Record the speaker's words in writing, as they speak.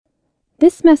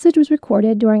This message was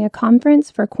recorded during a conference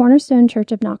for Cornerstone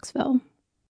Church of Knoxville.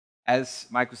 As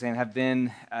Mike was saying, have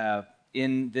been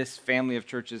in this family of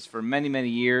churches for many, many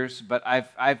years, but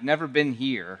I've never been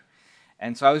here.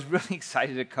 And so I was really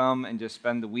excited to come and just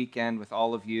spend the weekend with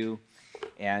all of you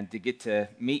and to get to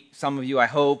meet some of you, I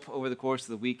hope, over the course of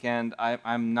the weekend.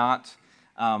 I'm not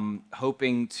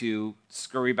hoping to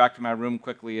scurry back to my room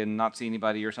quickly and not see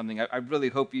anybody or something. I really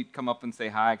hope you'd come up and say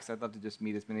hi, because I'd love to just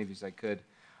meet as many of you as I could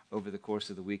over the course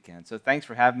of the weekend. So thanks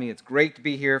for having me. It's great to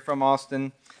be here from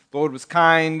Austin. The Lord was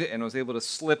kind and was able to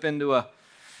slip into a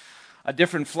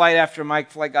different flight after my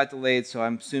flight got delayed, so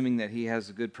I'm assuming that he has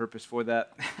a good purpose for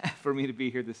that, for me to be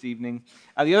here this evening.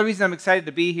 The other reason I'm excited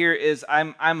to be here is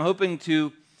I'm hoping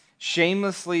to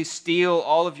shamelessly steal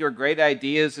all of your great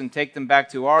ideas and take them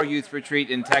back to our youth retreat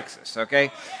in Texas, okay?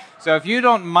 So if you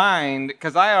don't mind,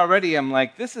 because I already am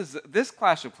like, this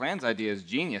Clash of Clans idea is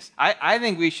genius. I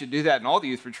think we should do that in all the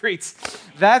youth retreats.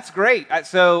 That's great.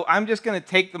 So I'm just going to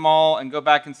take them all and go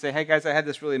back and say, hey guys, I had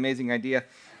this really amazing idea.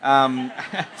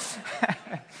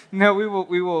 No, we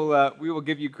will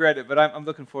give you credit, but I'm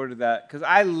looking forward to that because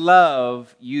I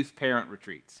love youth parent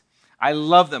retreats. I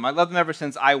love them. I love them ever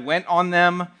since I went on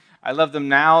them. I love them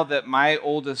now that my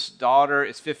oldest daughter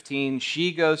is 15.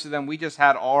 She goes to them. We just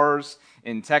had ours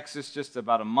in Texas just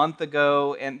about a month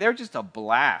ago, and they're just a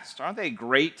blast. Aren't they a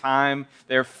great time?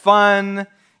 They're fun.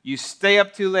 You stay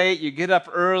up too late, you get up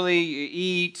early, you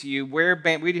eat, you wear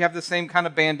we have the same kind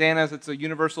of bandanas. It's a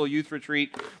universal youth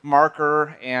retreat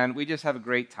marker, and we just have a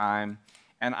great time.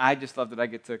 And I just love that I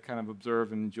get to kind of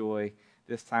observe and enjoy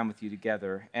this time with you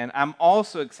together. And I'm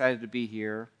also excited to be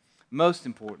here, most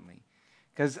importantly,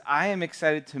 because I am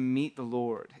excited to meet the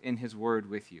Lord in His Word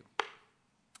with you.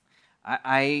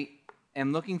 I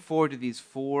am looking forward to these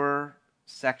 4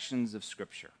 sections of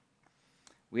Scripture.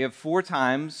 We have 4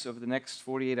 times over the next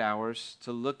 48 hours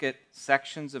to look at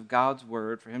sections of God's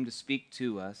Word for Him to speak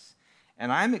to us.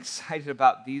 And I'm excited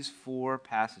about these 4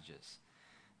 passages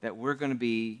that we're going to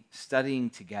be studying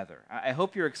together. I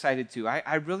hope you're excited too.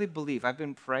 I really believe, I've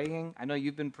been praying. I know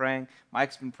you've been praying.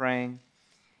 Mike's been praying.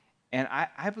 And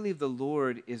I believe the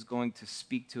Lord is going to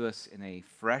speak to us in a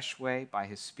fresh way by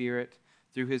His Spirit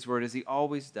through His Word, as He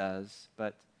always does.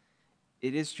 But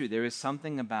it is true. There is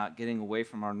something about getting away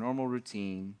from our normal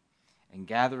routine and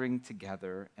gathering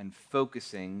together and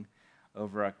focusing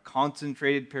over a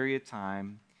concentrated period of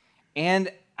time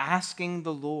and asking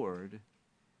the Lord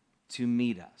to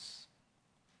meet us.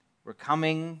 We're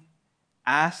coming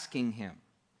asking Him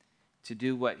to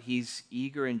do what He's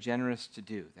eager and generous to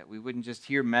do, that we wouldn't just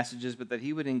hear messages, but that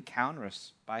He would encounter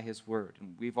us by His Word.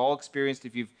 And we've all experienced,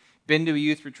 if you've been to a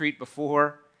youth retreat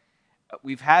before,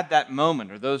 we've had that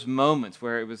moment or those moments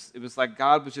where it was like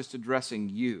God was just addressing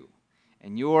you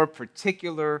and your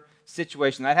particular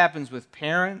situation. That happens with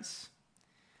parents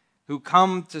who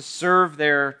come to serve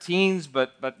their teens,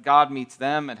 but God meets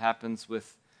them. It happens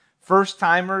with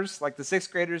first-timers like the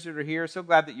 6th graders that are here. So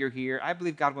glad that you're here. I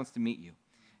believe God wants to meet you.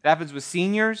 It happens with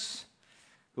seniors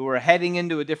who are heading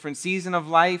into a different season of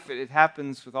life. It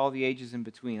happens with all the ages in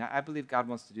between. I believe God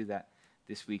wants to do that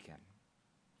this weekend.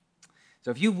 So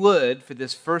if you would, for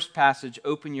this first passage,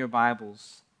 open your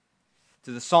Bibles to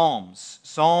the Psalms.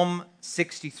 Psalm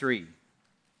 63.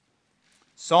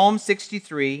 Psalm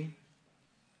 63,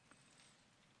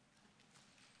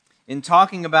 in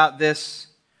talking about this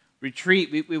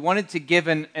retreat, we wanted to give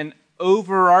an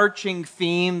overarching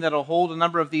theme that will hold a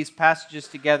number of these passages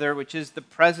together, which is the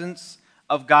presence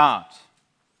of God.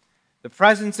 The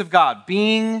presence of God,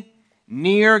 being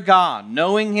near God,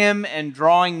 knowing Him and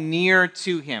drawing near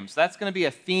to Him. So that's going to be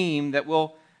a theme that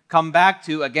we'll come back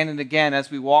to again and again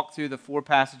as we walk through the 4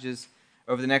 passages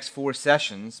over the next 4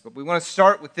 sessions. But we want to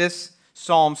start with this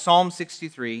psalm, Psalm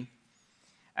 63.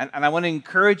 And I want to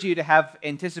encourage you to have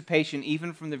anticipation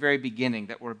even from the very beginning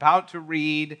that we're about to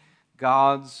read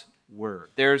God's Word.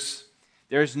 There's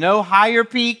no higher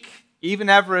peak, even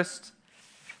Everest,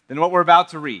 than what we're about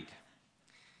to read.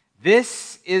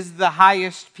 This is the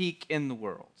highest peak in the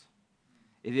world.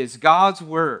 It is God's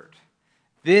Word.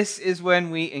 This is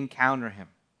when we encounter Him.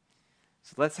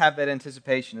 So let's have that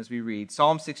anticipation as we read.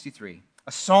 Psalm 63,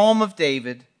 a psalm of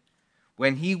David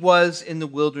when he was in the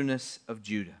wilderness of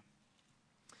Judah.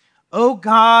 O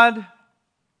God,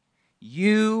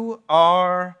 you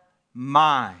are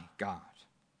my God.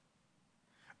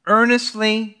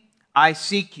 Earnestly I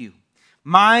seek you.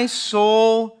 My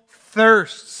soul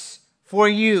thirsts for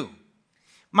you.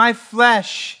 My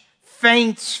flesh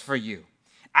faints for you,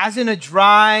 as in a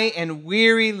dry and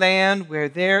weary land where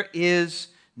there is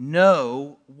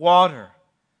no water.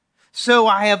 So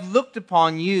I have looked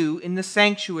upon you in the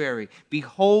sanctuary,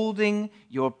 beholding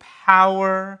your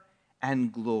power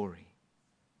and glory.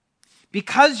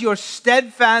 Because your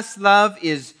steadfast love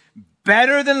is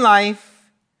better than life,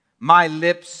 my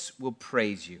lips will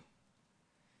praise you.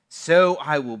 So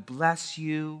I will bless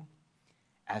you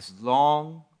as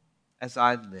long as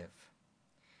I live.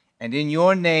 And in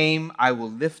your name I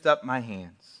will lift up my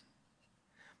hands.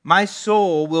 My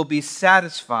soul will be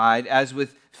satisfied as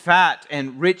with fat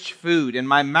and rich food, and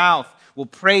my mouth will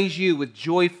praise you with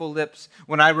joyful lips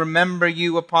when I remember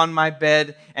you upon my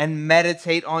bed and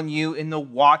meditate on you in the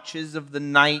watches of the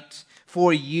night.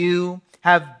 For you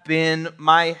have been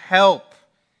my help.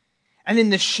 And in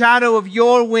the shadow of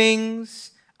your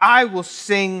wings I will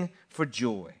sing for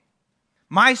joy.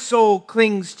 My soul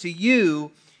clings to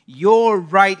you. Your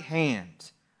right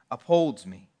hand upholds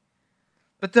me.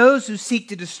 But those who seek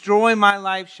to destroy my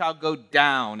life shall go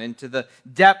down into the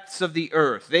depths of the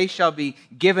earth. They shall be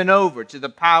given over to the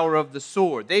power of the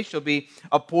sword. They shall be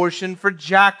a portion for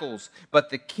jackals. But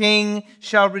the king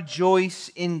shall rejoice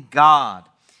in God,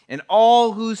 and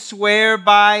all who swear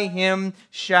by him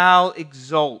shall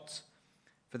exult.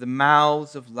 For the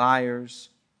mouths of liars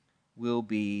will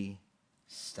be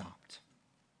stopped.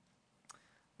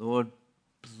 Lord,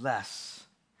 bless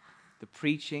the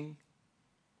preaching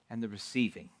and the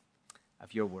receiving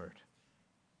of your word.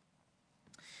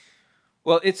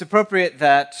 Well, it's appropriate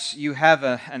that you have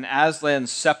an Aslan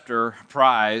Scepter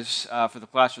prize for the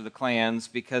Clash of the Clans,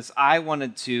 because I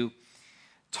wanted to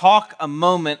talk a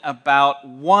moment about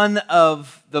one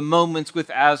of the moments with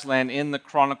Aslan in the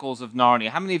Chronicles of Narnia.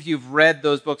 How many of you have read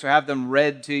those books or have them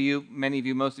read to you? Many of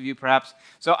you, most of you perhaps.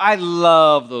 So I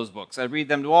love those books. I read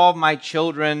them to all of my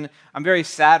children. I'm very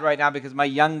sad right now because my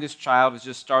youngest child is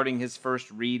just starting his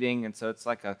first reading, and so it's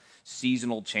like a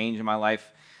seasonal change in my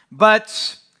life.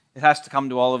 But it has to come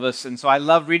to all of us, and so I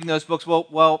love reading those books.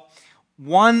 Well,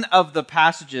 one of the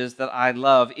passages that I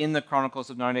love in the Chronicles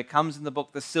of Narnia comes in the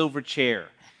book The Silver Chair.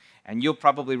 And you'll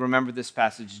probably remember this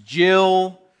passage.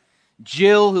 Jill,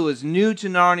 who is new to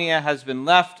Narnia, has been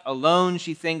left alone,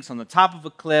 she thinks, on the top of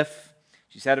a cliff.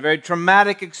 She's had a very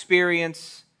traumatic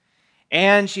experience,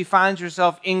 and she finds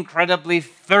herself incredibly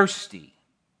thirsty.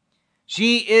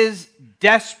 She is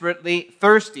desperately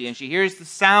thirsty, and she hears the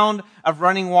sound of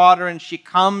running water, and she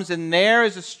comes, and there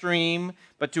is a stream,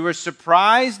 but to her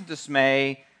surprise and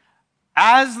dismay,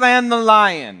 Aslan the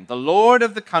lion, the lord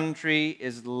of the country,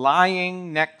 is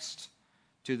lying next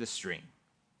to the stream.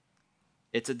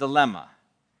 It's a dilemma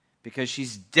because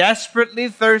she's desperately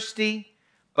thirsty,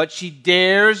 but she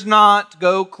dares not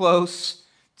go close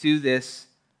to this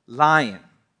lion.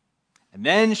 And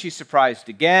then she's surprised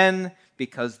again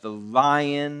because the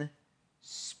lion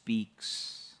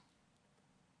speaks.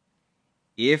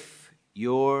 If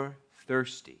you're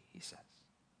thirsty, he says,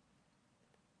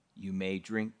 you may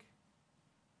drink.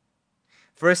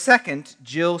 For a second,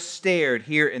 Jill stared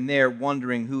here and there,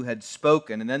 wondering who had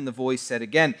spoken. And then the voice said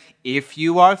again, if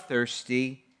you are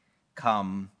thirsty,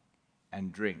 come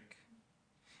and drink.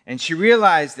 And she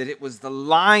realized that it was the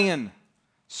lion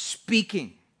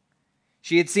speaking.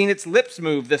 She had seen its lips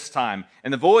move this time,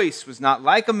 and the voice was not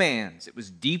like a man's. It was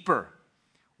deeper,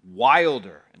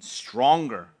 wilder, and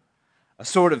stronger. A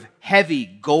sort of heavy,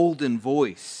 golden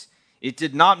voice. It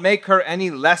did not make her any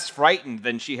less frightened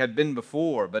than she had been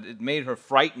before, but it made her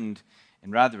frightened in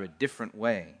rather a different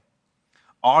way.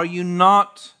 Are you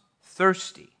not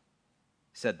thirsty?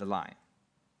 Said the lion.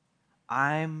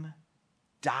 I'm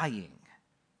dying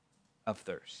of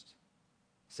thirst,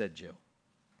 said Jill.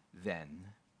 Then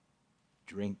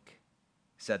drink,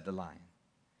 said the lion.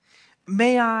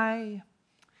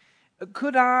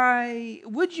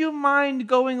 Would you mind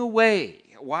going away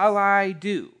while I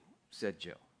do? Said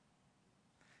Jill.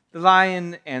 The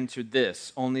lion answered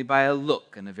this only by a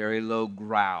look and a very low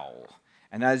growl.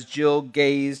 And as Jill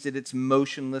gazed at its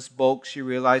motionless bulk, she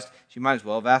realized she might as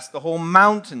well have asked the whole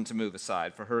mountain to move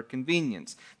aside for her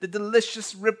convenience. The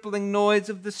delicious rippling noise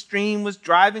of the stream was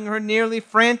driving her nearly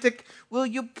frantic. Will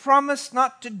you promise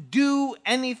not to do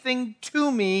anything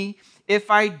to me if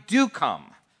I do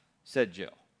come? Said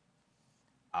Jill.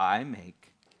 I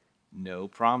make no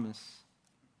promise,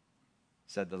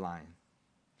 said the lion.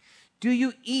 Do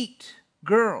you eat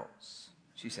girls?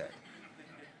 She said.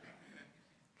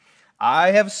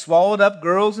 I have swallowed up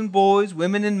girls and boys,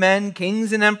 women and men,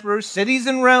 kings and emperors, cities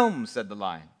and realms, said the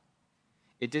lion.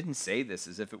 It didn't say this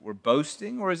as if it were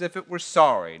boasting or as if it were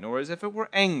sorry, nor as if it were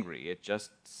angry. It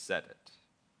just said it.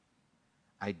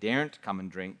 I daren't come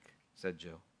and drink, said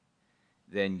Jill.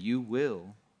 Then you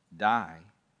will die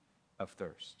of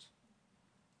thirst.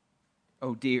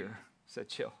 Oh dear, said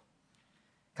Jill,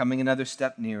 coming another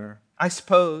step nearer. I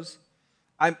suppose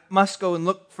I must go and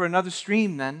look for another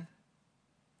stream then.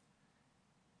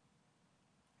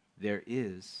 there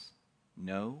is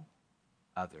no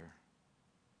other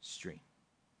stream.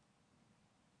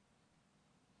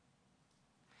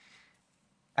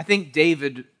 I think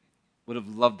David would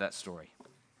have loved that story.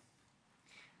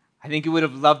 I think he would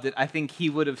have loved it. I think he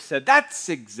would have said, that's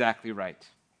exactly right.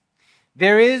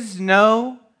 There is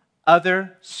no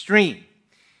other stream.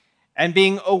 And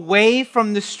being away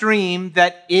from the stream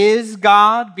that is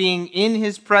God, being in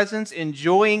his presence,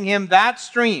 enjoying him, that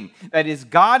stream that is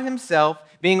God himself,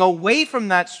 being away from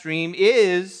that stream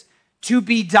is to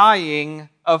be dying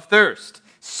of thirst.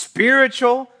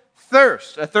 Spiritual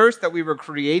thirst, a thirst that we were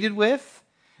created with,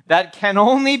 that can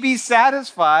only be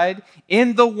satisfied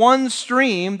in the one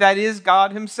stream that is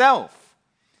God himself.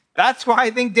 That's why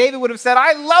I think David would have said,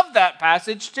 I love that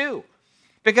passage too.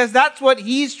 Because that's what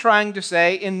he's trying to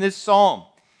say in this psalm.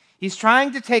 He's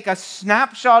trying to take a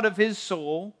snapshot of his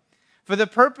soul for the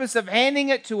purpose of handing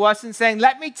it to us and saying,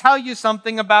 let me tell you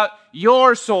something about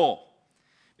your soul.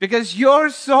 Because your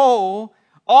soul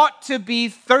ought to be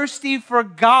thirsty for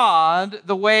God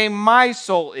the way my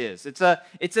soul is. It's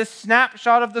a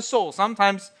snapshot of the soul.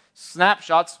 Sometimes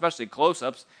snapshots, especially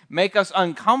close-ups, make us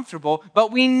uncomfortable,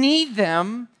 but we need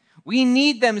them. We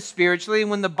need them spiritually.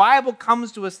 And when the Bible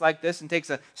comes to us like this and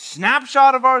takes a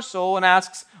snapshot of our soul and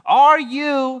asks, are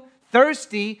you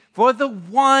thirsty for the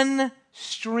one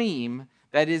stream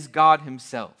that is God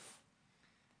himself?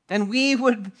 Then we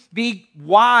would be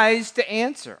wise to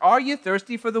answer. Are you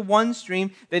thirsty for the one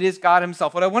stream that is God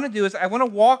himself? What I want to do is I want to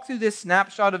walk through this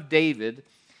snapshot of David,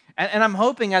 and I'm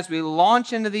hoping as we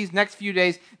launch into these next few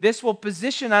days, this will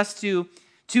position us to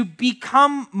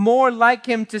become more like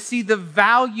him, to see the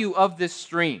value of this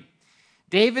stream.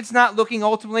 David's not looking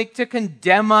ultimately to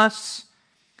condemn us.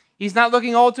 He's not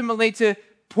looking ultimately to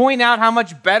point out how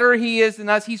much better he is than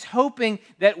us. He's hoping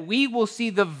that we will see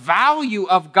the value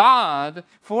of God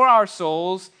for our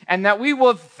souls and that we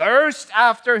will thirst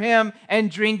after him and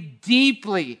drink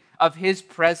deeply of his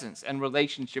presence and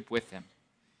relationship with him.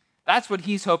 That's what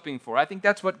he's hoping for. I think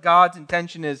that's what God's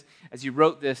intention is as he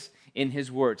wrote this in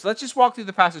his words. Let's just walk through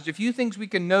the passage. A few things we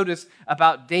can notice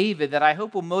about David that I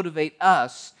hope will motivate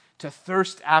us to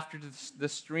thirst after the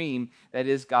stream that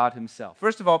is God himself.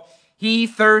 First of all, he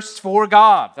thirsts for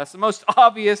God. That's the most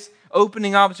obvious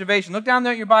opening observation. Look down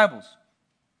there at your Bibles.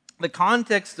 The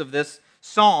context of this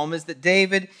psalm is that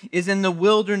David is in the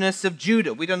wilderness of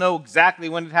Judah. We don't know exactly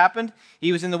when it happened.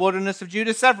 He was in the wilderness of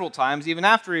Judah several times, even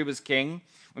after he was king,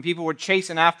 when people were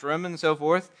chasing after him and so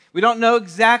forth. We don't know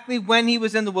exactly when he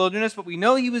was in the wilderness, but we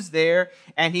know he was there,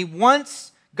 and he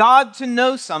wants God to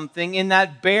know something. In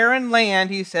that barren land,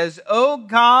 he says, "O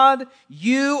God,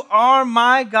 you are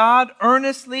my God.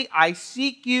 Earnestly I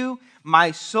seek you.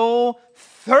 My soul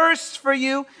thirsts for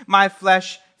you. My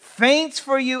flesh faints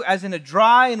for you, as in a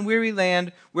dry and weary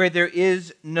land where there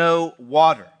is no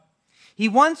water." He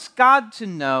wants God to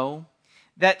know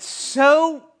that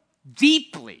so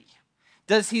deeply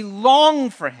does he long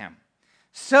for him.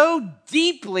 So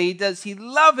deeply does he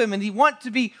love him, and he wants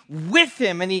to be with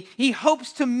him, and he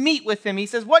hopes to meet with him. He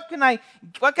says, what can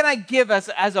I give as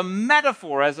a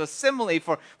metaphor, as a simile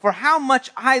for how much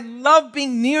I love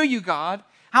being near you, God,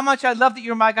 how much I love that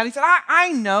you're my God? He said,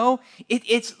 I know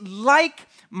it's like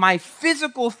my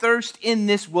physical thirst in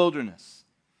this wilderness.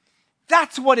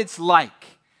 That's what it's like.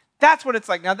 That's what it's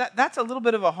like. Now, that's a little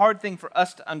bit of a hard thing for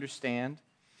us to understand,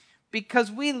 because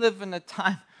we live in a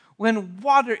time when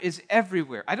water is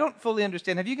everywhere. I don't fully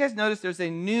understand. Have you guys noticed there's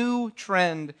a new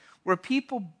trend where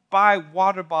people buy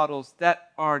water bottles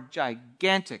that are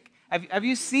gigantic? Have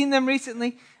you seen them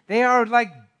recently? They are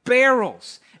like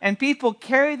barrels, and people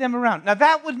carry them around. Now,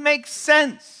 that would make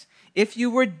sense if you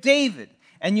were David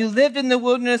and you lived in the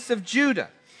wilderness of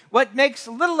Judah. What makes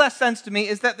a little less sense to me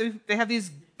is that they have these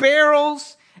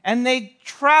barrels, and they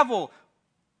travel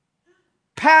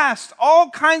past all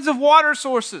kinds of water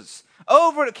sources,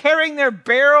 over carrying their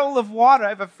barrel of water. I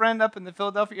have a friend up in the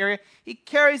Philadelphia area. He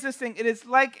carries this thing. It is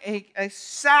like a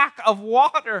sack of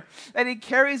water that he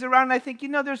carries around. And I think,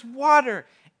 there's water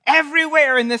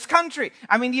everywhere in this country.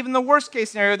 I mean, even the worst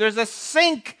case scenario, there's a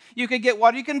sink you could get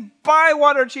water. You can buy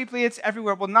water cheaply. It's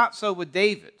everywhere. Well, not so with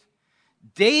David.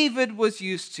 David was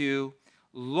used to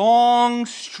long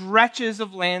stretches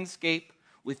of landscape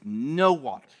with no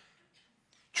water.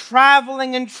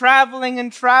 Traveling and traveling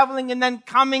and traveling, and then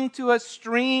coming to a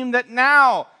stream that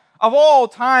now, of all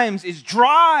times, is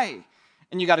dry.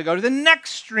 And you got to go to the next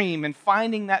stream, and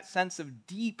finding that sense of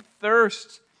deep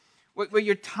thirst where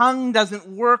your tongue doesn't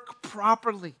work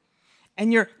properly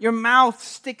and your mouth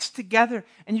sticks together,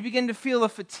 and you begin to feel a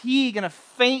fatigue and a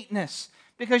faintness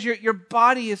because your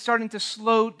body is starting to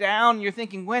slow down. You're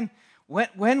thinking, when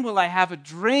will I have a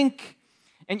drink?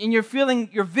 and you're feeling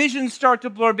your vision start to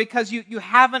blur because you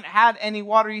haven't had any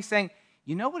water, he's saying,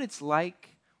 you know what it's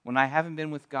like when I haven't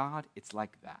been with God? It's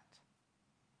like that.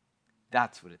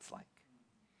 That's what it's like.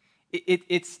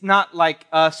 It's not like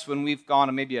us when we've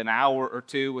gone maybe an hour or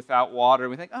two without water.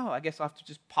 And we think, oh, I guess I'll have to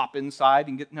just pop inside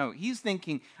and get... No, he's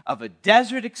thinking of a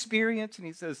desert experience, and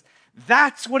he says,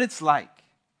 that's what it's like.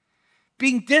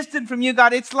 Being distant from you,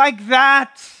 God, it's like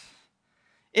that.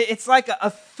 It's like a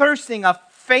thirsting, a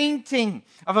fainting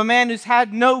of a man who's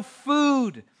had no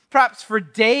food, perhaps for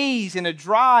days in a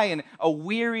dry and a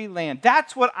weary land.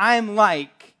 That's what I'm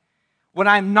like when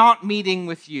I'm not meeting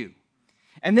with you.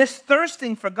 And this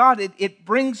thirsting for God, it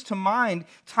brings to mind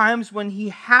times when he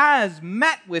has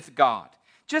met with God.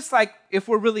 Just like if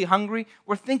we're really hungry,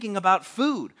 we're thinking about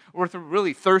food. Or if we're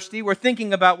really thirsty, we're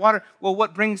thinking about water. Well,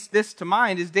 what brings this to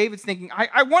mind is David's thinking,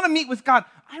 I want to meet with God.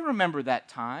 I remember that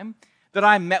time that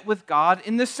I met with God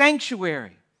in the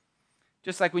sanctuary.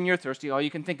 Just like when you're thirsty, all you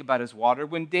can think about is water.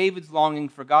 When David's longing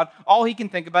for God, all he can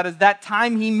think about is that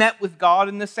time he met with God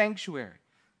in the sanctuary.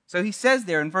 So he says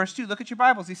there in verse 2, look at your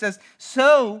Bibles. He says,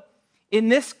 so in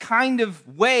this kind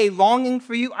of way, longing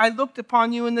for you, I looked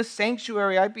upon you in the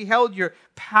sanctuary. I beheld your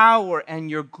power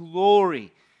and your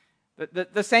glory.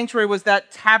 The sanctuary was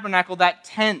that tabernacle, that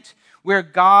tent where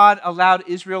God allowed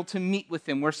Israel to meet with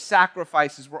him, where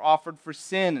sacrifices were offered for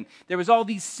sin. And there was all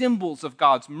these symbols of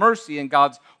God's mercy and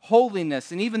God's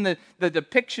holiness. And even the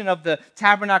depiction of the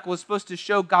tabernacle was supposed to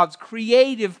show God's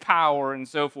creative power and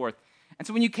so forth. And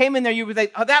so when you came in there, you would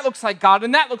say, oh, that looks like God,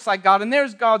 and that looks like God, and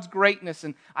there's God's greatness.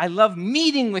 And I love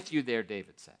meeting with you there,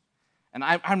 David said. And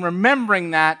I'm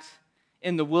remembering that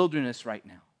in the wilderness right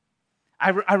now.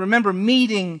 I remember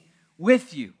meeting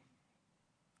with you.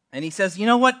 And he says, you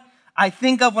know what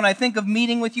when I think of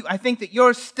meeting with you, I think that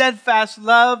your steadfast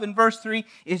love, in verse 3,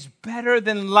 is better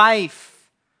than life.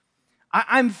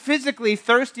 I'm physically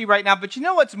thirsty right now, but you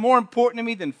know what's more important to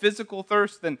me than physical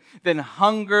thirst, than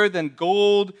hunger, than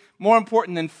gold, more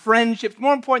important than friendships,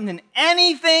 more important than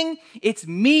anything? It's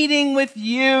meeting with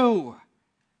you.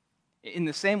 In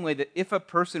the same way that if a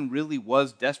person really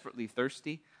was desperately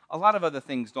thirsty, a lot of other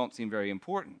things don't seem very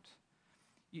important.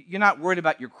 You're not worried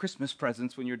about your Christmas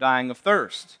presents when you're dying of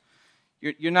thirst.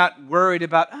 You're not worried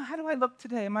about, oh, how do I look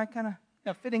today? Am I kind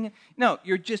of fitting in? No,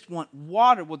 you just want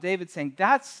water. Well, David's saying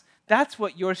that's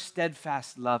what your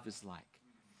steadfast love is like.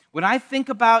 When I think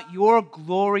about your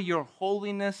glory, your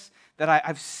holiness, that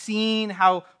I've seen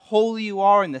how holy you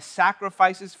are in the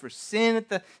sacrifices for sin at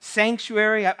the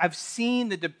sanctuary. I've seen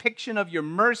the depiction of your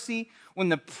mercy when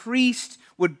the priest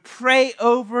would pray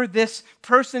over this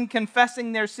person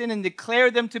confessing their sin and declare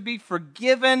them to be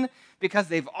forgiven because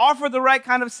they've offered the right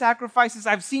kind of sacrifices.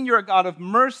 I've seen you're a God of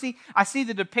mercy. I see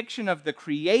the depiction of the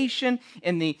creation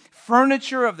in the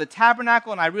furniture of the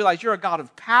tabernacle, and I realize you're a God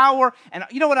of power. And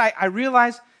you know what I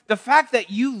realize? The fact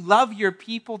that you love your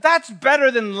people, that's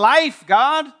better than life,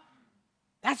 God.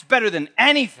 That's better than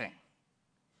anything.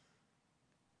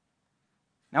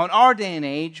 Now, in our day and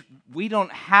age, we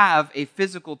don't have a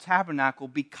physical tabernacle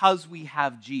because we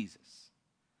have Jesus.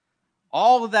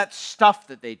 All of that stuff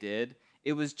that they did,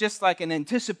 it was just like an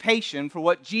anticipation for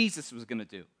what Jesus was going to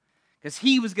do. Because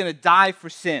he was going to die for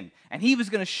sin, and he was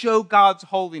going to show God's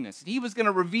holiness, and he was going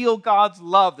to reveal God's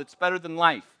love that's better than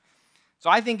life. So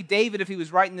I think David, if he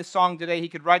was writing this song today, he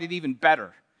could write it even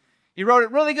better. He wrote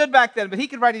it really good back then, but he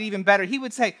could write it even better. He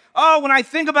would say, oh, when I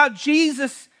think about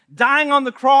Jesus dying on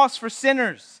the cross for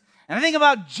sinners, and I think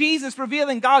about Jesus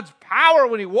revealing God's power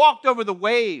when he walked over the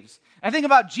waves, and I think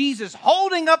about Jesus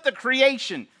holding up the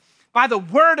creation by the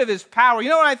word of his power. You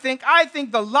know what I think? I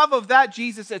think the love of that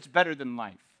Jesus, it's better than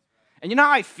life. And you know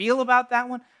how I feel about that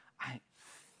one? I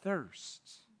thirst.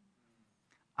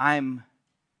 I'm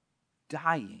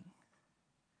dying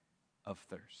of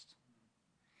thirst.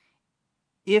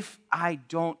 If I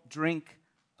don't drink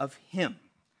of him,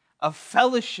 of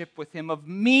fellowship with him, of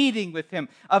meeting with him,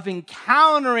 of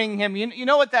encountering him, you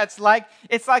know what that's like?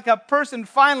 It's like a person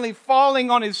finally falling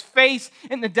on his face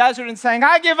in the desert and saying,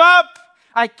 I give up.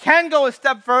 I can go a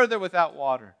step further without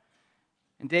water.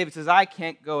 And David says, I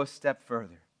can't go a step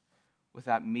further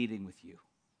without meeting with you.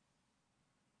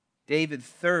 David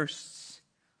thirsts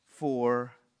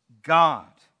for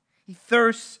God. He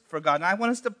thirsts for God. And I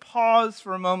want us to pause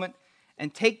for a moment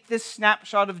and take this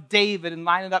snapshot of David and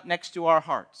line it up next to our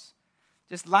hearts.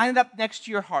 Just line it up next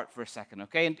to your heart for a second,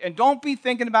 okay? And don't be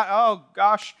thinking about, oh,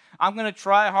 gosh, I'm going to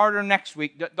try harder next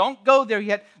week. Don't go there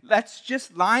yet. Let's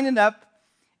just line it up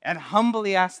and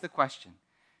humbly ask the question,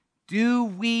 do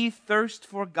we thirst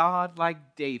for God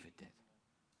like David did?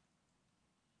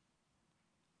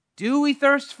 Do we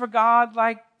thirst for God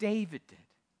like David did?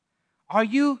 Are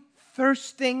you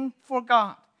thirsting for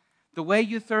God? the way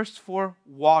you thirst for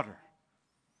water.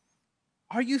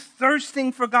 Are you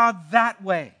thirsting for God that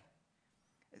way?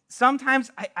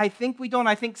 Sometimes I think we don't.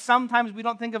 I think sometimes we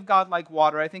don't think of God like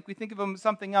water. I think we think of him as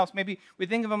something else. Maybe we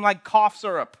think of him like cough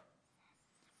syrup.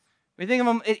 We think of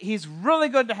him, he's really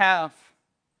good to have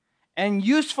and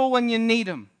useful when you need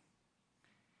him.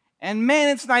 And man,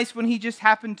 it's nice when he just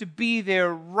happened to be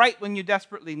there right when you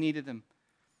desperately needed him.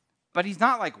 But he's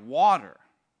not like water.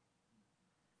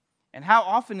 And how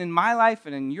often in my life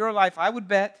and in your life, I would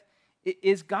bet,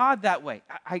 is God that way?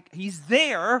 He's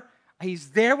there.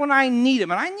 He's there when I need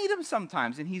him. And I need him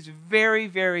sometimes. And he's very,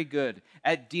 very good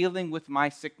at dealing with my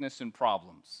sickness and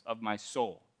problems of my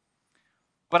soul.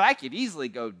 But I could easily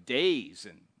go days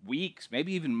and weeks,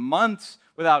 maybe even months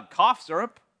without cough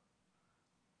syrup.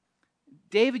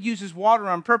 David uses water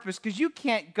on purpose because you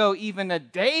can't go even a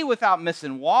day without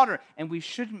missing water. And we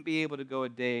shouldn't be able to go a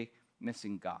day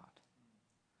missing God.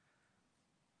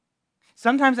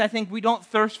 Sometimes I think we don't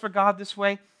thirst for God this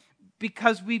way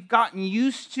because we've gotten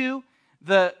used to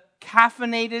the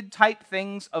caffeinated type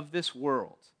things of this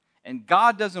world. And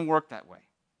God doesn't work that way.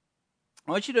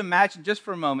 I want you to imagine just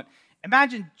for a moment,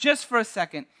 imagine just for a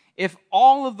second, if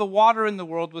all of the water in the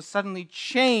world was suddenly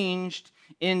changed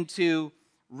into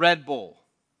Red Bull.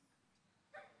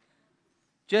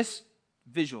 Just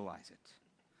visualize it.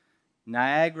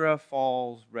 Niagara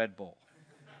Falls Red Bull.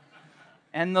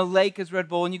 And the lake is Red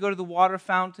Bull, and you go to the water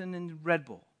fountain, and Red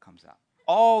Bull comes out.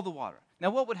 All the water. Now,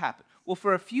 what would happen? Well,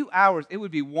 for a few hours, it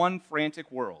would be one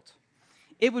frantic world.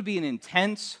 It would be an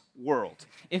intense world.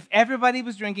 If everybody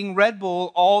was drinking Red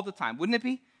Bull all the time, wouldn't it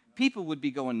be? People would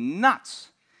be going nuts.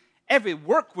 Every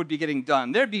work would be getting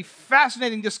done. There'd be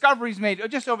fascinating discoveries made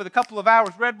just over the couple of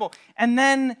hours, Red Bull. And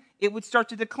then it would start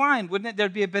to decline, wouldn't it?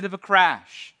 There'd be a bit of a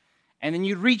crash. And then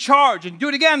you'd recharge and do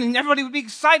it again, and everybody would be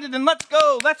excited, and let's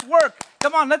go, let's work.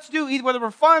 Come on, let's do either, whether we're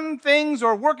fun things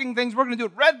or working things, we're going to do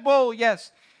it. Red Bull,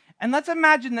 yes. And let's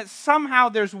imagine that somehow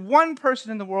there's one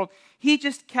person in the world, he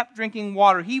just kept drinking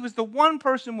water. He was the one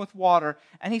person with water,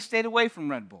 and he stayed away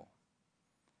from Red Bull.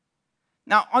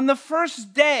 Now, on the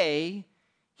first day,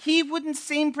 he wouldn't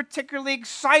seem particularly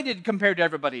excited compared to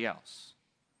everybody else.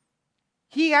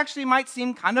 He actually might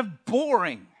seem kind of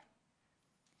boring.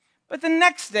 But the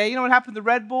next day, you know what happened to the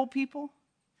Red Bull people?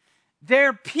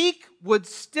 Their peak would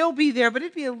still be there, but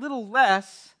it'd be a little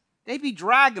less. They'd be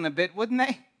dragging a bit, wouldn't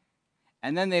they?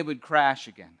 And then they would crash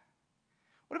again.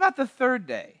 What about the third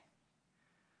day?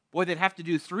 Boy, they'd have to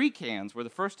do 3 cans, where the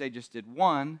first day just did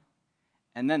 1,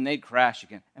 and then they'd crash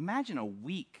again. Imagine a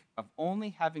week of only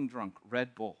having drunk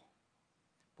Red Bull.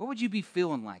 What would you be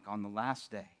feeling like on the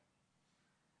last day?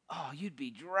 Oh, you'd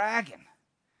be dragging.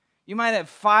 You might have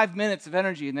 5 minutes of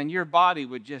energy, and then your body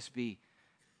would just be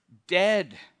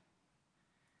dead.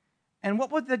 And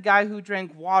what would the guy who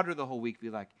drank water the whole week be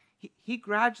like? He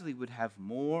gradually would have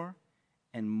more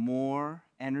and more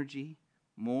energy,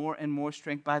 more and more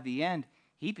strength. By the end,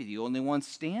 he'd be the only one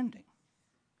standing.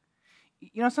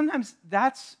 You know, sometimes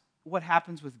that's what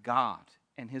happens with God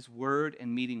and his word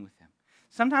and meeting with him.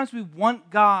 Sometimes we want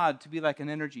God to be like an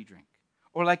energy drink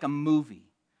or like a movie.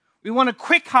 We want a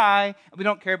quick high, and we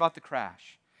don't care about the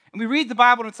crash. And we read the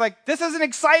Bible, and it's like, this isn't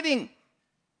exciting.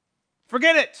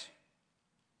 Forget it.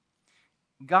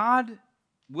 God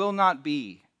will not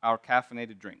be our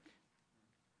caffeinated drink,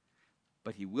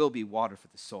 but he will be water for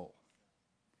the soul.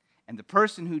 And the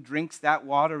person who drinks that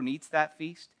water and eats that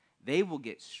feast, they will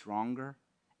get stronger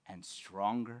and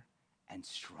stronger and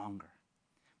stronger.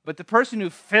 But the person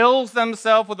who fills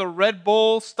themselves with the Red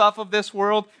Bull stuff of this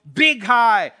world, big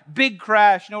high, big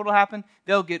crash, you know what will happen?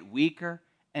 They'll get weaker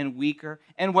and weaker.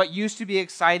 And what used to be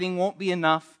exciting won't be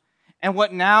enough. And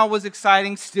what now was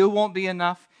exciting still won't be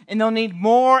enough. And they'll need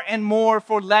more and more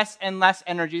for less and less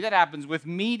energy. That happens with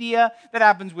media. That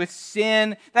happens with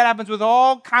sin. That happens with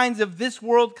all kinds of this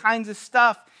world kinds of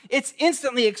stuff. It's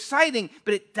instantly exciting,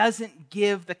 but it doesn't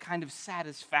give the kind of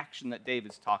satisfaction that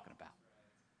David's talking about.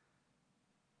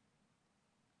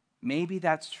 Maybe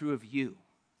that's true of you.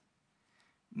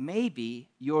 Maybe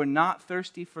you're not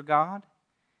thirsty for God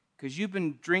because you've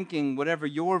been drinking whatever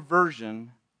your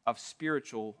version of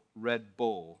spiritual Red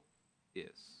Bull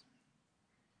is.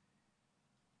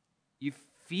 You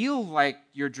feel like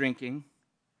you're drinking.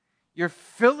 You're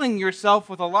filling yourself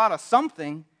with a lot of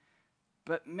something.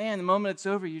 But man, the moment it's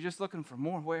over, you're just looking for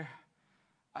more. Where?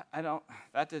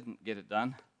 That didn't get it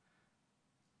done.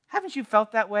 Haven't you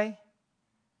felt that way?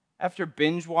 After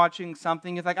binge watching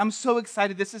something, it's like, I'm so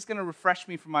excited, this is going to refresh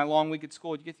me from my long week at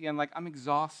school. You get to the end, like, I'm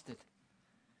exhausted.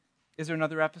 Is there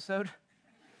another episode?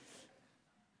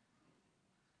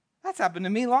 That's happened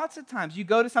to me lots of times. You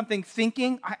go to something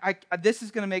thinking, this is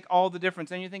going to make all the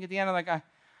difference. And you think at the end, I'm like,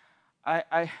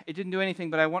 It didn't do anything,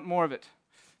 but I want more of it.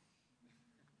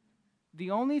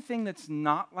 The only thing that's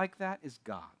not like that is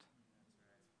God.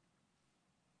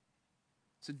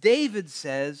 So David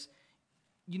says,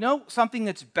 you know something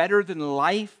that's better than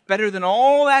life, better than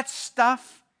all that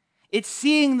stuff? It's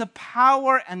seeing the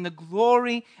power and the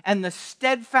glory and the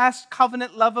steadfast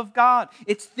covenant love of God.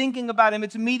 It's thinking about Him.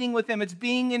 It's meeting with Him. It's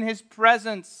being in His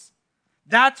presence.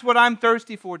 That's what I'm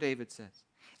thirsty for, David says.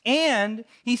 And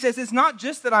he says it's not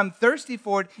just that I'm thirsty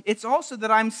for it, it's also that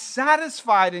I'm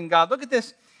satisfied in God. Look at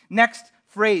this next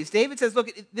phrase. David says, look,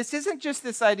 this isn't just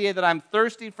this idea that I'm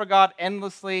thirsty for God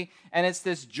endlessly and it's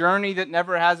this journey that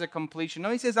never has a completion. No,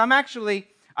 he says, I'm actually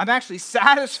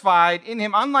satisfied in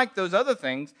Him. Unlike those other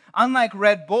things, unlike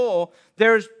Red Bull,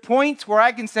 there's points where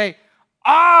I can say,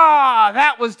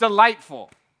 that was delightful.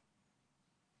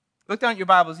 Look down at your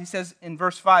Bibles. He says in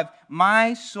verse 5,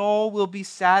 my soul will be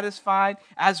satisfied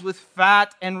as with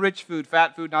fat and rich food.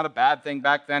 Fat food, not a bad thing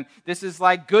back then. This is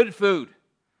like good food.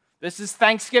 This is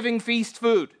Thanksgiving feast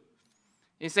food.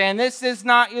 He's saying this is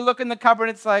not, you look in the cupboard,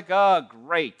 it's like, oh,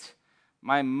 great.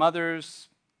 My mother's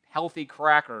healthy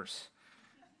crackers.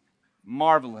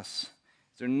 Marvelous.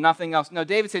 Is there nothing else? No,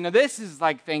 David's saying, no, this is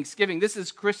like Thanksgiving. This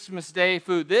is Christmas Day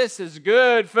food. This is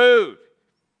good food.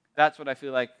 That's what I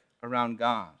feel like around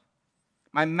God.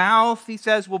 My mouth, he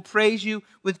says, will praise you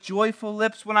with joyful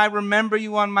lips when I remember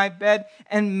you on my bed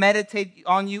and meditate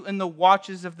on you in the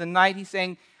watches of the night. He's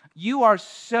saying, you are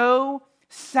so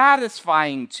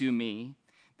satisfying to me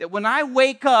that when I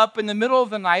wake up in the middle of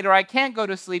the night or I can't go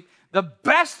to sleep, the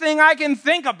best thing I can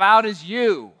think about is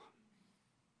you.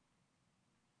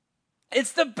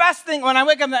 It's the best thing when I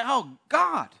wake up, I'm like, oh,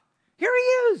 God, here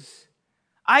He is.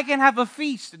 I can have a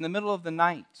feast in the middle of the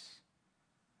night.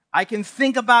 I can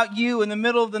think about you in the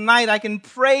middle of the night. I can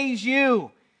praise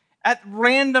you at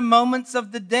random moments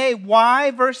of the day.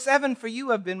 Why? Verse 7, for you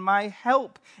have been my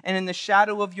help, and in the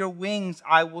shadow of your wings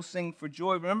I will sing for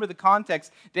joy. Remember the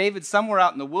context. David's somewhere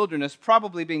out in the wilderness,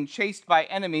 probably being chased by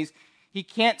enemies. He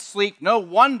can't sleep. No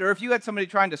wonder if you had somebody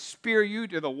trying to spear you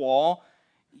to the wall,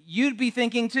 you'd be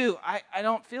thinking too, I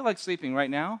don't feel like sleeping right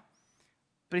now.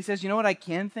 But he says, you know what I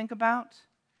can think about?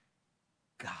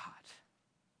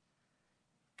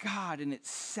 God, and it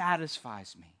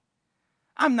satisfies me.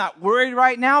 I'm not worried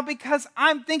right now because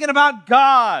I'm thinking about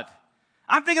God.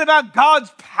 I'm thinking about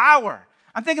God's power.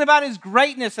 I'm thinking about His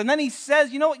greatness. And then he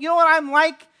says, you know what I'm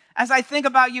like as I think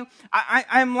about you?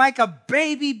 I'm like a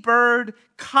baby bird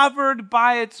covered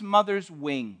by its mother's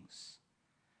wings,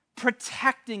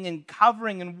 protecting and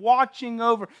covering and watching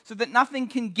over so that nothing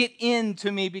can get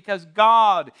into me because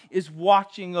God is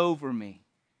watching over me.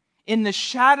 In the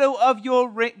shadow of your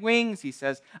wings, he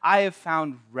says, I have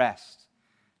found rest.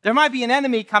 There might be an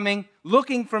enemy coming,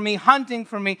 looking for me, hunting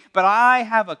for me, but I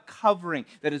have a covering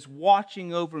that is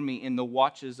watching over me in the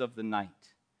watches of the night.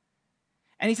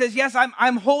 And he says, yes,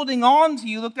 I'm holding on to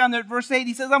you. Look down there at verse 8.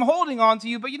 He says, I'm holding on to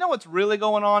you, but you know what's really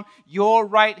going on? Your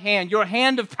right hand, your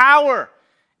hand of power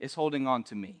is holding on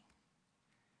to me.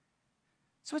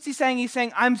 So what's he saying? He's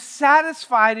saying, I'm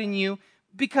satisfied in you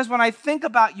because when I think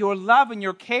about your love and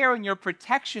your care and your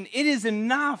protection, it is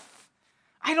enough.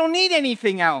 I don't need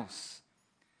anything else.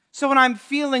 So when I'm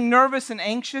feeling nervous and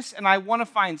anxious and I want to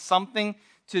find something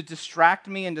to distract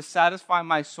me and to satisfy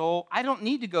my soul, I don't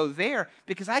need to go there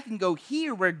because I can go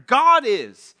here where God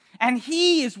is and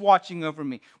He is watching over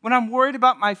me. When I'm worried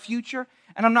about my future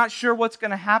and I'm not sure what's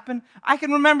going to happen, I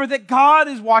can remember that God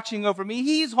is watching over me.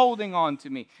 He's holding on to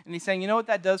me. And He's saying, you know what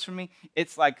that does for me?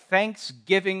 It's like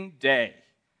Thanksgiving Day.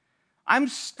 I'm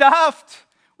stuffed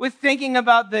with thinking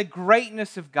about the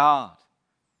greatness of God.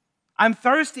 I'm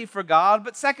thirsty for God,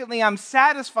 but secondly, I'm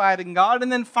satisfied in God,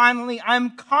 and then finally,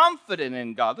 I'm confident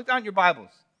in God. Look down at your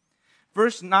Bibles.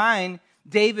 Verse 9,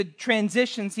 David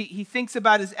transitions. He thinks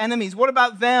about his enemies. What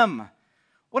about them?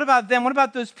 What about them? What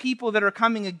about those people that are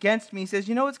coming against me? He says,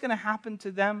 you know what's going to happen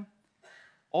to them?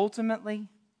 Ultimately,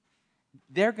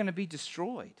 they're going to be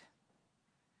destroyed.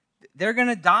 They're going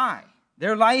to die.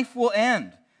 Their life will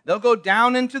end. They'll go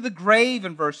down into the grave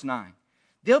in verse 9.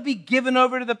 They'll be given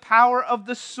over to the power of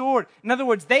the sword. In other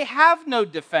words, they have no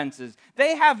defenses.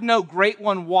 They have no great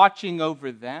one watching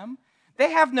over them.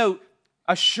 They have no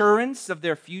assurance of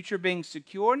their future being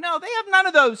secure. No, they have none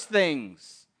of those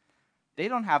things. They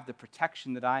don't have the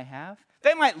protection that I have.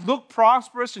 They might look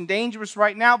prosperous and dangerous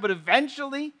right now, but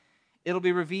eventually it'll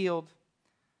be revealed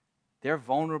they're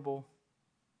vulnerable.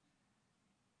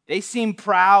 They seem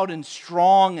proud and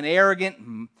strong and arrogant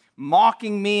and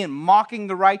mocking me and mocking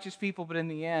the righteous people, but in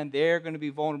the end, they're going to be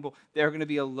vulnerable. They're going to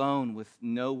be alone with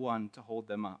no one to hold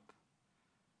them up.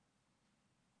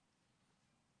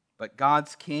 But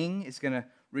God's king is going to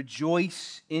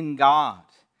rejoice in God,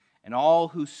 and all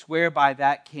who swear by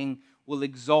that King will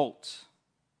exult.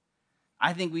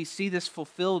 I think we see this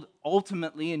fulfilled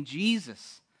ultimately in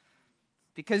Jesus,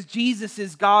 because Jesus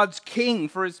is God's king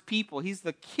for his people. He's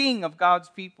the king of God's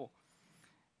people.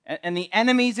 And the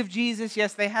enemies of Jesus,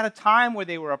 yes, they had a time where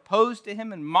they were opposed to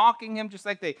him and mocking him, just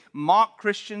like they mock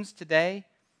Christians today.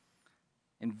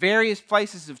 In various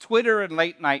places of Twitter and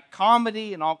late night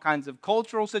comedy and all kinds of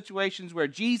cultural situations where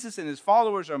Jesus and his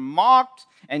followers are mocked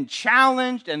and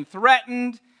challenged and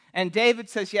threatened. And David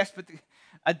says, yes, but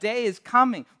a day is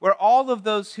coming where all of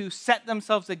those who set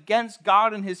themselves against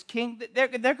God and his king, they're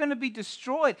going to be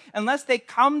destroyed. Unless they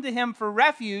come to him for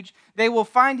refuge, they will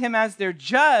find him as their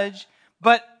judge.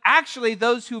 But actually,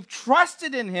 those who've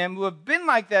trusted in him, who have been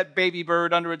like that baby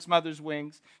bird under its mother's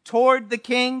wings, toward the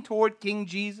king, toward King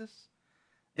Jesus,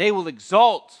 they will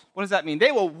exult. What does that mean?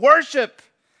 They will worship.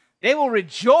 They will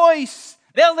rejoice.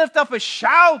 They'll lift up a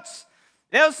shout.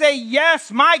 They'll say, yes,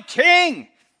 my king.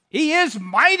 He is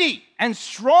mighty and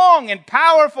strong and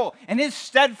powerful, and his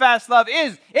steadfast love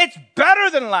it's better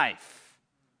than life.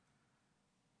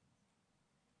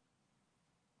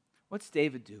 What's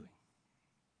David doing?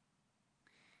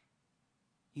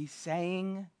 He's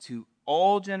saying to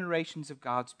all generations of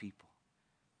God's people,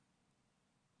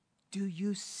 do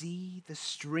you see the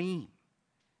stream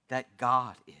that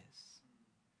God is?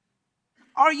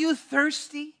 Are you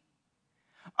thirsty?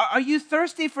 Are you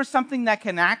thirsty for something that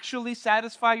can actually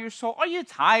satisfy your soul? Are you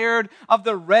tired of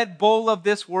the Red Bull of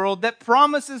this world that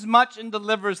promises much and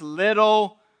delivers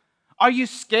little? Are you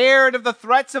scared of the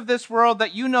threats of this world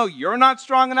that you know you're not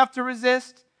strong enough to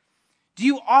resist? Do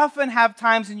you often have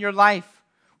times in your life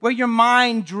where your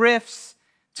mind drifts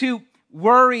to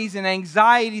worries and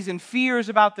anxieties and fears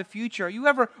about the future? Are you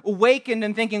ever awakened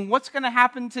and thinking, what's going to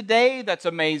happen today that's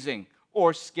amazing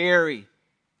or scary?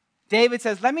 David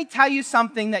says, let me tell you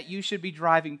something that you should be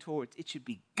driving towards. It should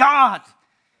be God.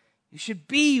 You should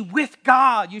be with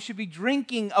God. You should be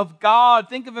drinking of God.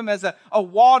 Think of him as a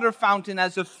water fountain,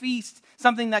 as a feast,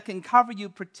 something that can cover you,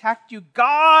 protect you.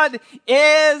 God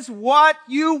is what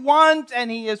you want,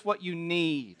 and he is what you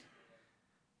need.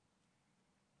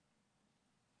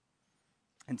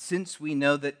 And since we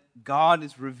know that God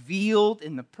is revealed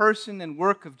in the person and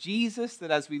work of Jesus,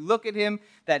 that as we look at him,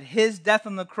 that his death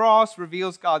on the cross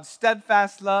reveals God's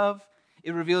steadfast love,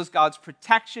 it reveals God's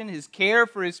protection, his care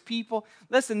for his people.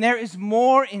 Listen, there is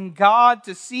more in God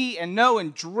to see and know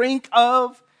and drink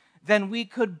of than we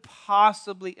could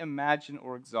possibly imagine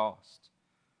or exhaust.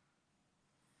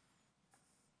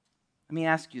 Let me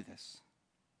ask you this.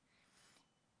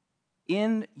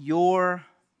 In your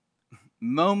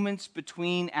moments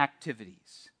between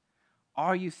activities,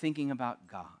 are you thinking about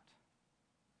God?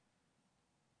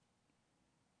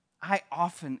 I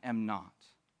often am not.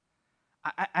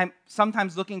 I'm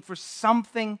sometimes looking for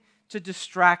something to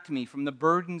distract me from the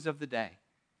burdens of the day.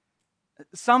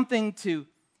 Something to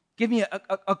give me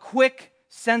a quick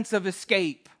sense of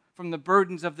escape from the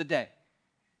burdens of the day.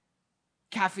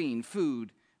 Caffeine,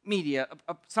 food, media,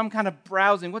 some kind of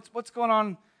browsing. What's going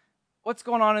on? What's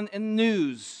going on in the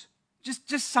news?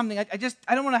 Just something. I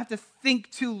don't want to have to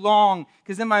think too long,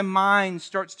 because then my mind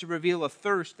starts to reveal a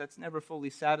thirst that's never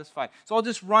fully satisfied. So I'll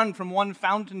just run from one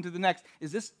fountain to the next.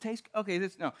 Is this taste? Okay,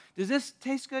 no. Does this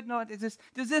taste good? No. Does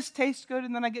this taste good?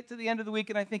 And then I get to the end of the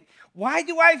week and I think, why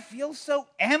do I feel so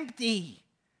empty?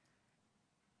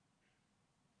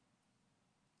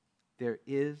 There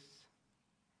is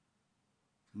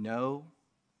no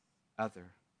other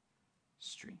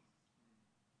stream.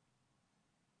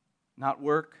 Not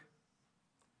work.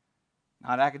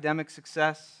 Not academic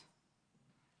success,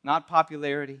 not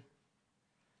popularity,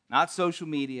 not social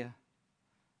media,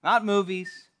 not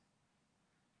movies,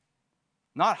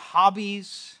 not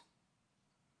hobbies,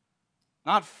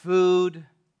 not food,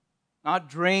 not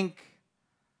drink,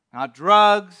 not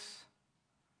drugs,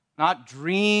 not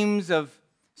dreams of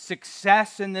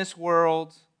success in this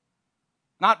world,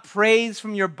 not praise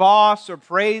from your boss or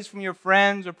praise from your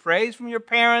friends or praise from your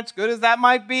parents, good as that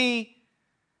might be.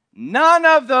 None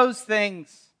of those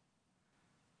things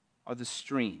are the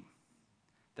stream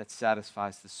that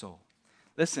satisfies the soul.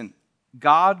 Listen,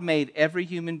 God made every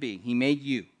human being. He made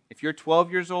you. If you're 12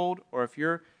 years old or if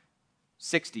you're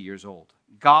 60 years old,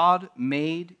 God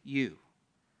made you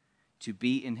to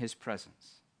be in his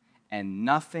presence. And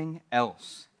nothing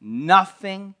else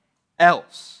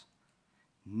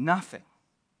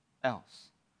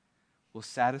will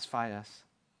satisfy us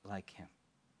like him.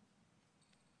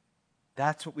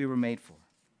 That's what we were made for.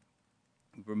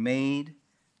 We were made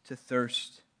to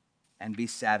thirst and be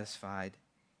satisfied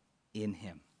in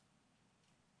him.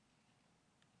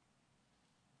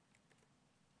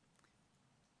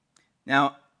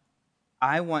 Now,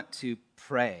 I want to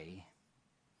pray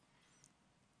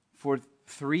for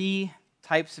 3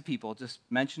 types of people. Just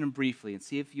mention them briefly and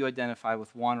see if you identify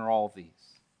with one or all of these.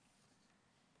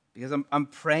 Because I'm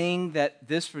praying that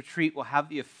this retreat will have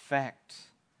the effect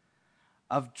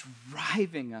of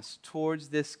driving us towards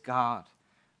this God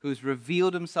who's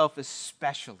revealed himself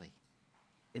especially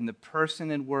in the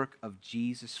person and work of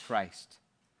Jesus Christ,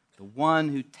 the one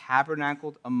who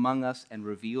tabernacled among us and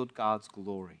revealed God's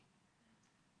glory.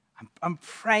 I'm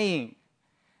praying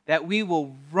that we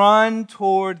will run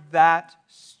toward that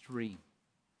stream,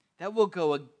 that we'll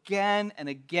go again and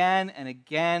again and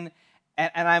again.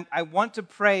 And I want to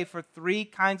pray for 3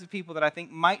 kinds of people that I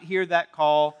think might hear that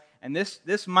call, and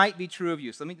this might be true of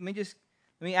you. So let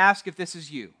me ask if this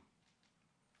is you.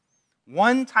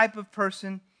 One type of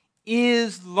person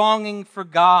is longing for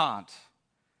God.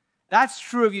 That's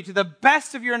true of you. To the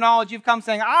best of your knowledge, you've come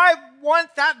saying, I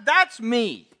want that. That's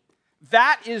me.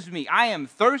 That is me. I am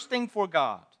thirsting for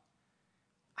God.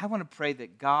 I want to pray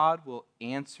that God will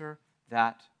answer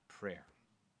that prayer.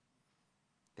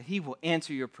 That he will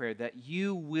answer your prayer. That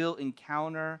you will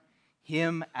encounter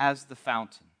him as the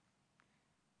fountain.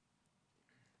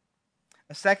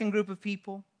 A second group of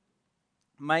people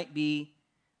might be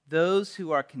those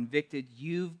who are convicted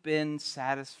you've been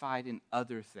satisfied in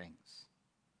other things.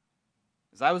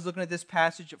 As I was looking at this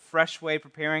passage, a fresh way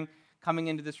preparing, coming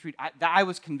into this retreat, I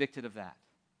was convicted of that.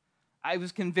 I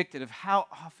was convicted of how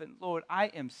often, Lord, I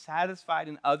am satisfied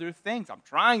in other things. I'm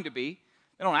trying to be.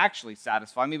 They don't actually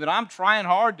satisfy me, but I'm trying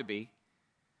hard to be.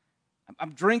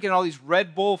 I'm drinking all these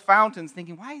Red Bull fountains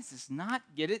thinking, why does this not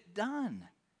get it done?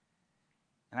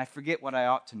 And I forget what I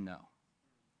ought to know.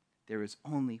 There is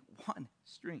only one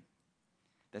stream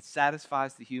that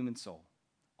satisfies the human soul.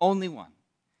 Only one.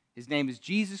 His name is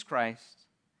Jesus Christ.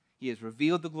 He has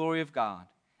revealed the glory of God.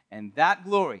 And that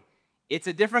glory, it's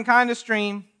a different kind of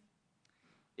stream.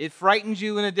 It frightens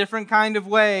you in a different kind of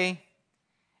way.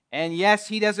 And yes,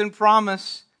 he doesn't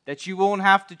promise that you won't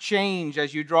have to change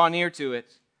as you draw near to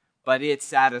it, but it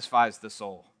satisfies the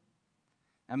soul.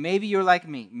 Now maybe you're like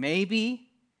me. Maybe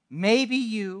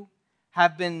you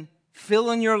have been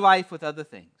filling your life with other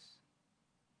things.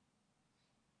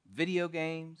 Video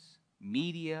games,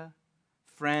 media,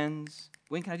 friends.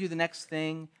 When can I do the next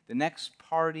thing? The next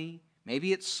party?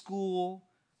 Maybe it's school.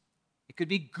 It could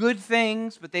be good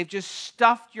things, but they've just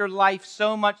stuffed your life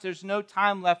so much there's no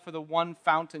time left for the one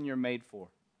fountain you're made for.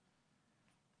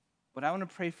 What I want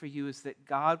to pray for you is that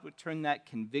God would turn that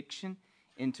conviction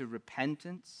into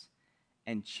repentance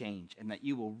and change, and that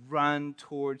you will run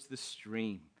towards the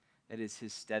stream that is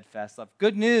his steadfast love.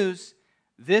 Good news,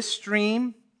 this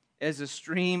stream is a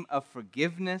stream of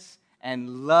forgiveness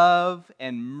and love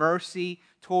and mercy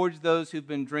towards those who've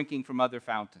been drinking from other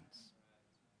fountains.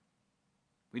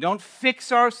 We don't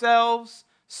fix ourselves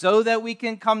so that we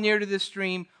can come near to the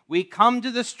stream. We come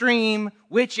to the stream,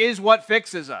 which is what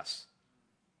fixes us.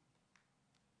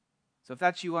 So if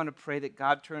that's you, I want to pray that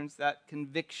God turns that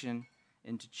conviction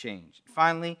into change.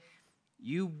 Finally,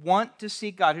 you want to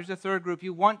seek God. Here's a third group.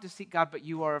 You want to seek God, but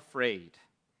you are afraid.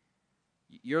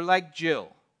 You're like Jill.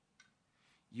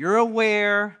 You're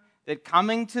aware that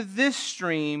coming to this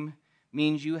stream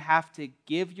means you have to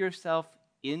give yourself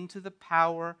into the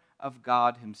power of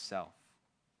God himself.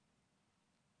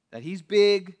 That he's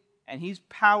big and he's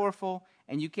powerful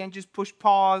and you can't just push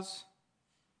pause.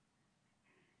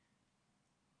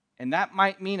 And that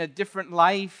might mean a different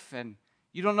life, and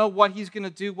you don't know what he's going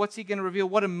to do. What's he going to reveal?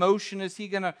 What emotion is he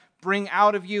going to bring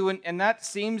out of you? And that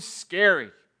seems scary.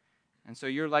 And so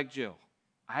you're like Jill.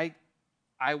 I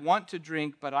want to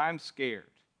drink, but I'm scared.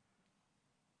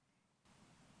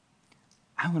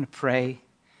 I want to pray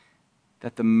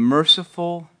that the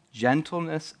merciful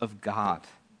gentleness of God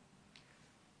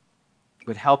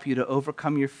would help you to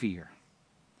overcome your fear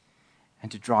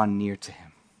and to draw near to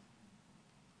him.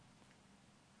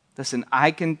 Listen,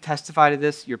 I can testify to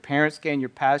this. Your parents can, your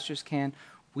pastors can.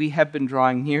 We have been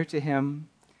drawing near to him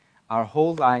our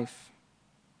whole life.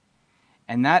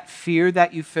 And that fear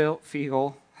that you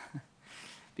feel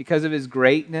because of his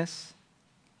greatness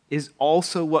is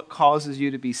also what causes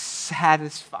you to be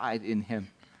satisfied in him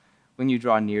when you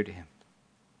draw near to him.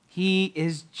 He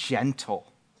is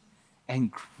gentle and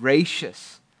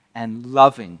gracious and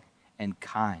loving and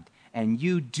kind. And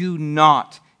you do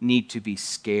not need to be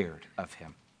scared of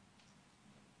him.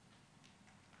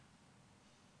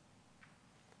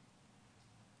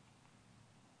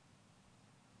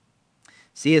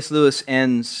 C.S. Lewis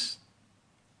ends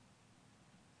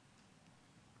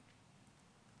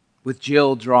with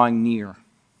Jill drawing near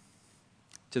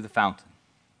to the fountain.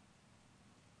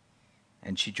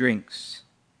 And she drinks.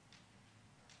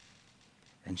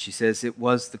 And she says it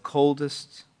was the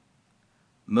coldest,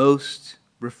 most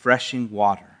refreshing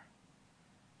water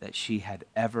that she had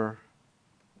ever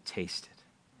tasted.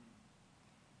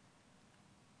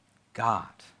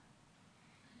 God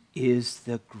is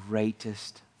the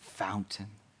greatest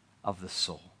fountain of the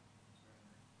soul.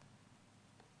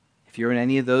 If you're in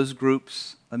any of those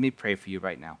groups, let me pray for you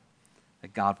right now,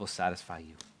 that God will satisfy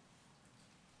you.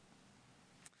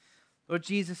 Lord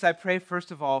Jesus, I pray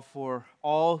first of all for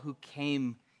all who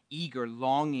came eager,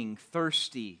 longing,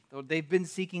 thirsty. Lord, they've been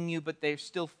seeking you, but they're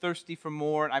still thirsty for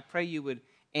more. And I pray you would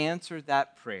answer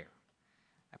that prayer.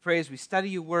 I pray as we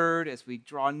study your word, as we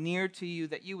draw near to you,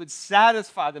 that you would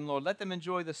satisfy them, Lord. Let them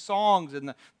enjoy the songs and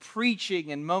the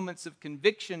preaching and moments of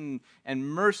conviction and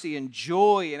mercy and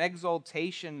joy and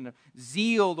exaltation and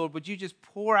zeal. Lord, would you just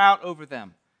pour out over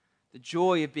them the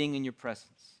joy of being in your presence?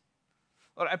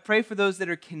 Lord, I pray for those that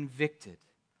are convicted.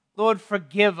 Lord,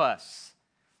 forgive us,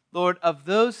 Lord, of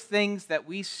those things that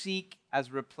we seek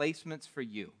as replacements for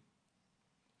you.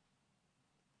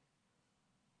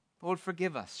 Lord,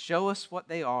 forgive us. Show us what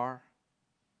they are.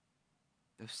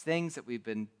 Those things that we've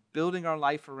been building our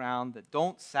life around that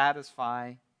don't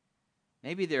satisfy.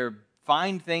 Maybe they're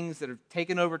fine things that have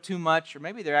taken over too much, or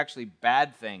maybe they're actually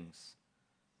bad things.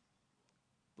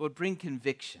 Lord, bring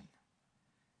conviction.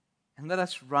 And let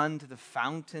us run to the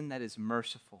fountain that is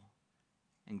merciful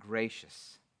and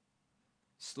gracious,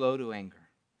 slow to anger,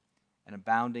 and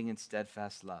abounding in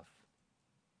steadfast love.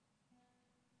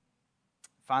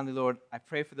 Finally, Lord, I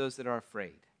pray for those that are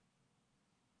afraid.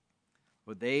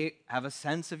 Lord, they have a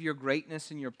sense of your greatness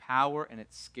and your power, and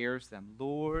it scares them.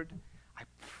 Lord, I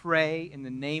pray in the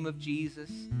name of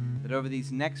Jesus that over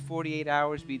these next 48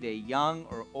 hours, be they young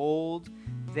or old,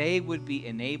 they would be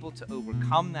enabled to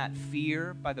overcome that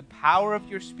fear by the power of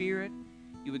your Spirit.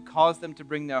 You would cause them to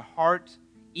bring their heart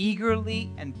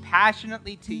eagerly and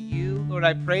passionately to you. Lord,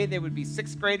 I pray there would be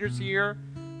sixth graders here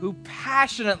who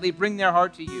passionately bring their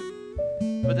heart to you.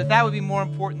 But that would be more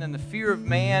important than the fear of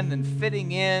man, than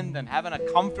fitting in, than having a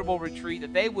comfortable retreat,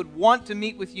 that they would want to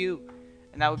meet with you,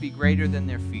 and that would be greater than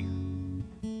their fear.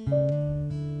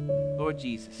 Lord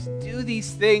Jesus, do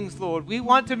these things, Lord. We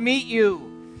want to meet you.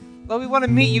 Lord, we want to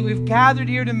meet you. We've gathered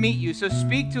here to meet you. So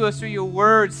speak to us through your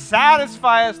word.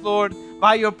 Satisfy us, Lord,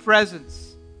 by your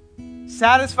presence.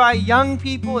 Satisfy young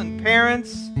people and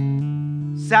parents.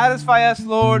 Satisfy us,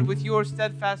 Lord, with your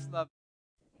steadfast love.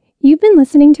 You've been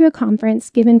listening to a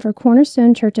conference given for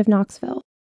Cornerstone Church of Knoxville.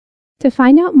 To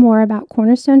find out more about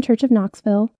Cornerstone Church of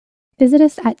Knoxville, visit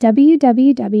us at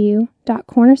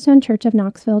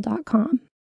www.cornerstonechurchofknoxville.com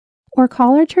or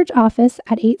call our church office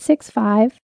at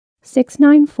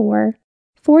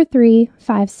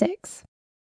 865-694-4356.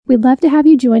 We'd love to have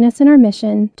you join us in our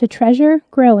mission to treasure,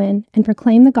 grow in, and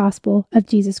proclaim the gospel of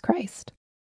Jesus Christ.